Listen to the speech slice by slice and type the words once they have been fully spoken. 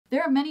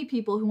There are many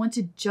people who want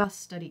to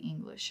just study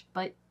English,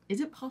 but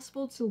is it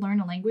possible to learn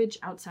a language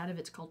outside of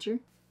its culture?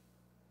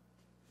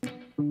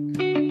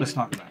 Let's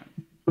talk about it.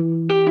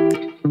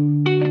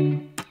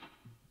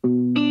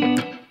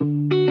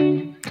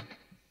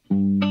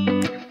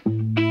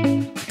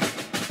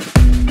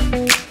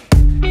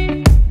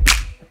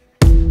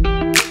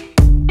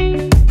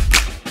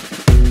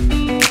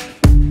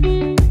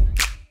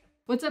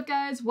 What's up,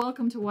 guys?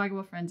 Welcome to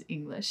Waggle Friends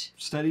English.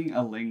 Studying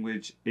a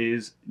language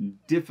is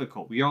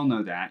difficult. We all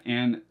know that.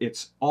 And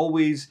it's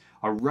always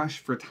a rush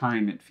for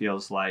time, it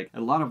feels like. A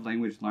lot of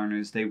language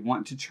learners, they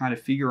want to try to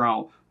figure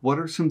out what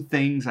are some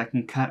things I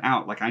can cut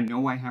out. Like, I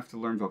know I have to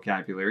learn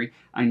vocabulary.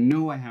 I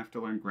know I have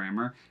to learn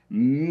grammar.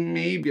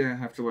 Maybe I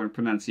have to learn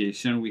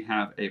pronunciation. We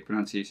have a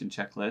pronunciation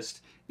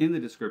checklist in the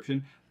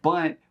description.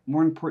 But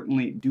more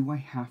importantly, do I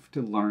have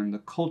to learn the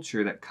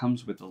culture that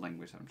comes with the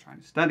language that I'm trying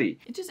to study?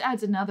 It just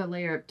adds another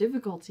layer of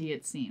difficulty,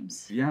 it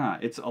seems. Yeah,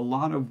 it's a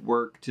lot of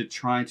work to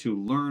try to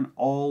learn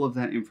all of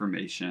that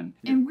information.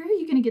 And where are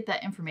you going to get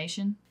that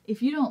information?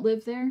 If you don't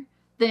live there,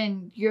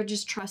 then you're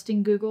just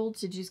trusting Google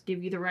to just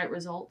give you the right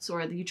results,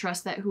 or you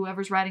trust that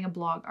whoever's writing a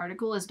blog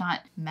article is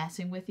not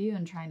messing with you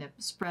and trying to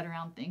spread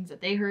around things that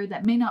they heard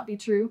that may not be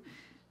true.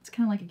 It's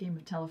kind of like a game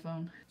of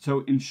telephone.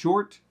 So in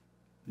short,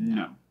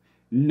 no.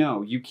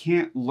 No, you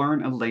can't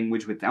learn a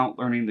language without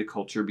learning the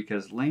culture,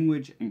 because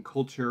language and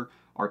culture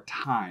are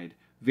tied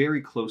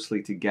very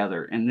closely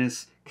together. And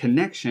this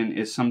connection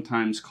is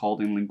sometimes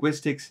called in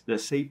linguistics the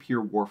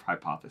Sapir-Whorf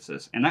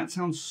hypothesis. And that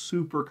sounds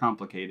super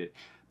complicated,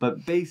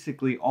 but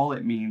basically all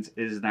it means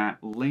is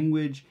that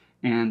language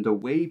and the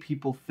way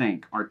people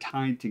think are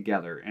tied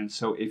together. And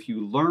so if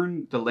you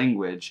learn the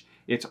language,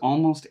 it's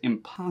almost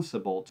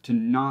impossible to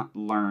not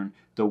learn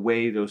the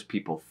way those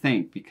people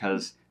think,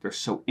 because they're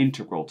so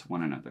integral to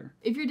one another.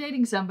 If you're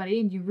dating somebody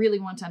and you really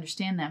want to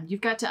understand them,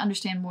 you've got to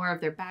understand more of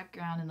their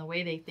background and the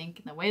way they think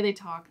and the way they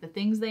talk, the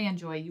things they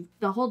enjoy.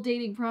 The whole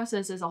dating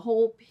process is a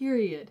whole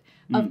period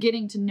of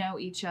getting to know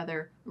each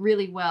other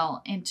really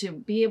well and to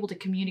be able to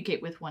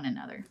communicate with one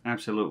another.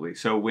 Absolutely.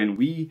 So when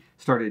we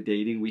started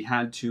dating, we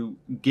had to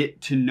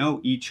get to know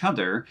each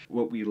other,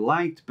 what we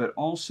liked, but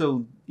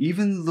also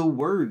even the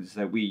words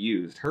that we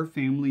used. Her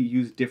family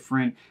used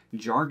different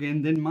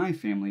jargon than my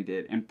family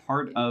did, and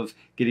part of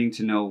getting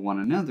to know one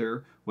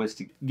another was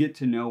to get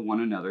to know one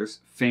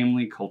another's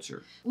family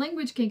culture.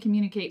 Language can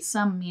communicate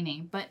some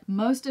meaning, but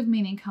most of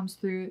meaning comes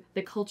through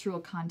the cultural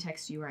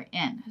context you are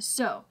in.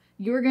 So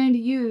you're going to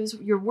use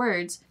your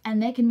words,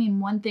 and they can mean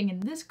one thing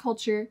in this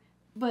culture,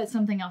 but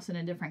something else in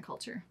a different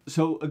culture.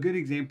 So a good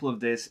example of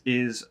this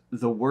is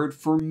the word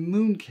for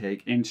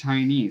mooncake in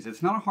Chinese.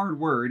 It's not a hard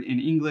word. In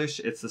English,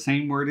 it's the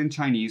same word in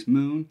Chinese,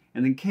 moon,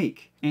 and then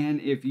cake. And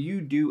if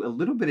you do a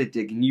little bit of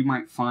digging, you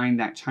might find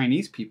that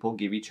Chinese people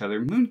give each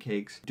other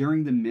mooncakes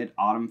during the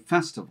Mid-Autumn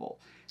Festival.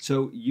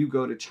 So you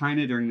go to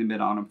China during the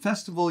Mid-Autumn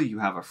Festival, you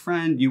have a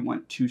friend, you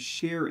want to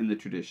share in the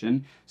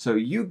tradition, so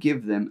you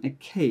give them a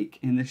cake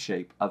in the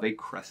shape of a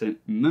crescent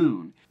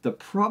moon. The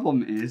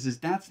problem is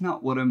that's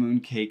not what a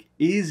mooncake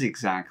is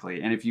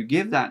exactly, and if you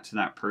give that to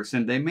that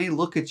person, they may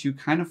look at you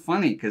kind of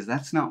funny, because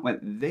that's not what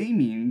they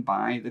mean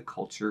by the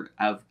culture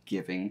of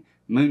giving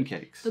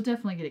mooncakes. They'll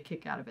definitely get a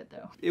kick out of it,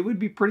 though. It would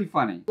be pretty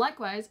funny.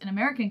 Likewise, in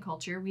American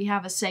culture, we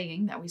have a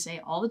saying that we say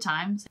all the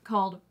time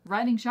called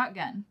riding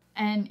shotgun.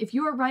 And if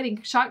you are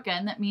riding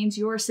shotgun, that means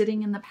you are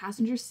sitting in the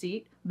passenger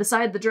seat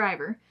beside the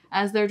driver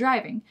as they're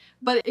driving.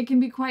 But it can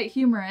be quite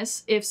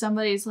humorous if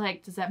somebody's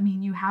like, does that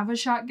mean you have a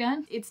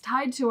shotgun? It's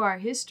tied to our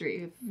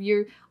history. If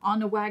you're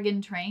on a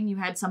wagon train, you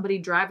had somebody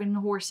driving the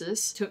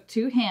horses, took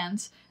two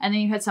hands, and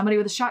then you had somebody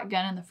with a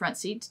shotgun in the front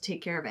seat to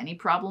take care of any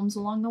problems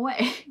along the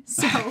way.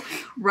 So,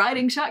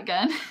 riding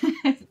shotgun.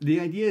 The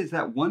idea is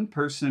that one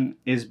person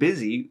is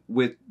busy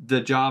with the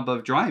job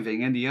of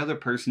driving, and the other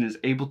person is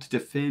able to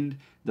defend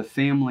the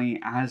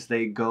family as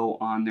they go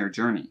on their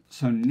journey.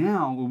 So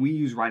now when we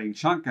use riding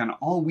shotgun,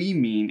 all we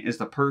mean is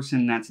the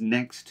person that's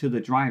next to the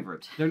driver.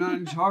 They're not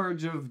in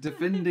charge of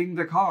defending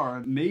the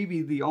car.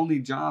 Maybe the only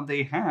job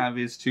they have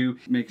is to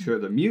make sure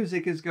the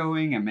music is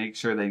going and make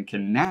sure they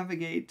can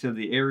navigate to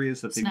the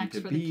areas that they Snacks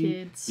need to for be. the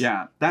kids.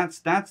 Yeah, that's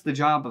the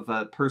job of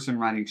a person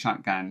riding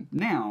shotgun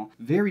now.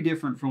 Very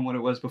different from what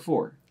it was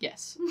before.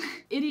 Yes.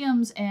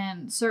 Idioms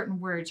and certain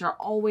words are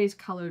always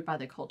colored by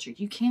the culture.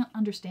 You can't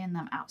understand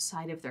them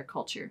outside of their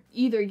culture.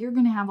 Either you're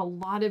going to have a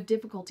lot of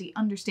difficulty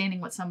understanding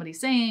what somebody's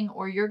saying,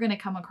 or you're going to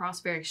come across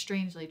very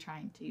strangely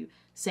trying to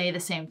say the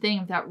same thing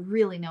without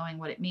really knowing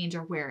what it means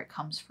or where it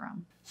comes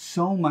from.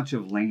 So much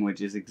of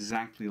language is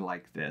exactly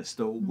like this.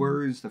 The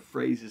words, the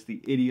phrases,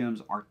 the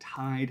idioms are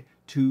tied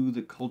to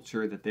the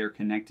culture that they're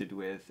connected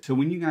with. So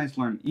when you guys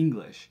learn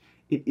English,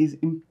 it is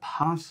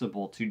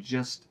impossible to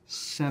just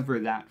sever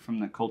that from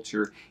the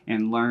culture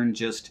and learn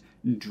just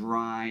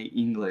dry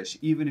English,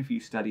 even if you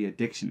study a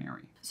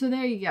dictionary. So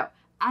there you go.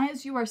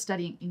 As you are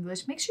studying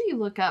English, make sure you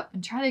look up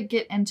and try to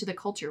get into the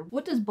culture.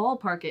 What does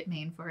ballpark it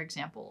mean, for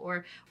example?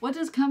 Or what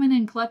does come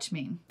in clutch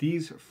mean?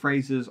 These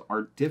phrases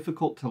are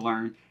difficult to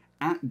learn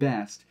at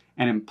best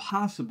and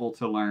impossible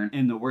to learn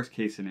in the worst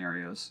case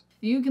scenarios.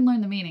 You can learn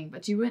the meaning,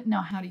 but you wouldn't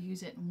know how to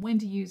use it and when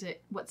to use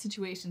it, what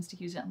situations to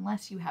use it,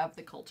 unless you have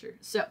the culture.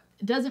 So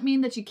it doesn't mean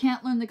that you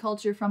can't learn the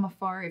culture from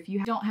afar if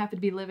you don't happen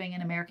to be living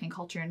in American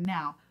culture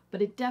now,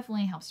 but it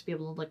definitely helps to be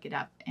able to look it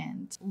up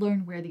and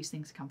learn where these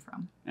things come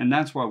from. And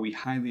that's why we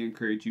highly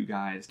encourage you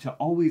guys to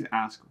always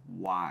ask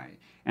why.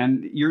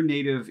 And your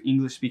native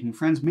English-speaking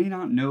friends may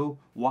not know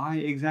why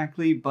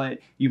exactly, but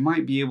you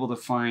might be able to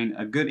find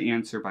a good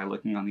answer by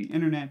looking on the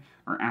internet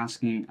or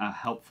asking a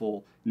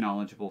helpful,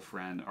 knowledgeable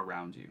friend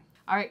around you.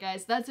 All right,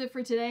 guys, that's it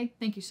for today.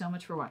 Thank you so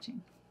much for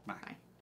watching. Bye. Bye.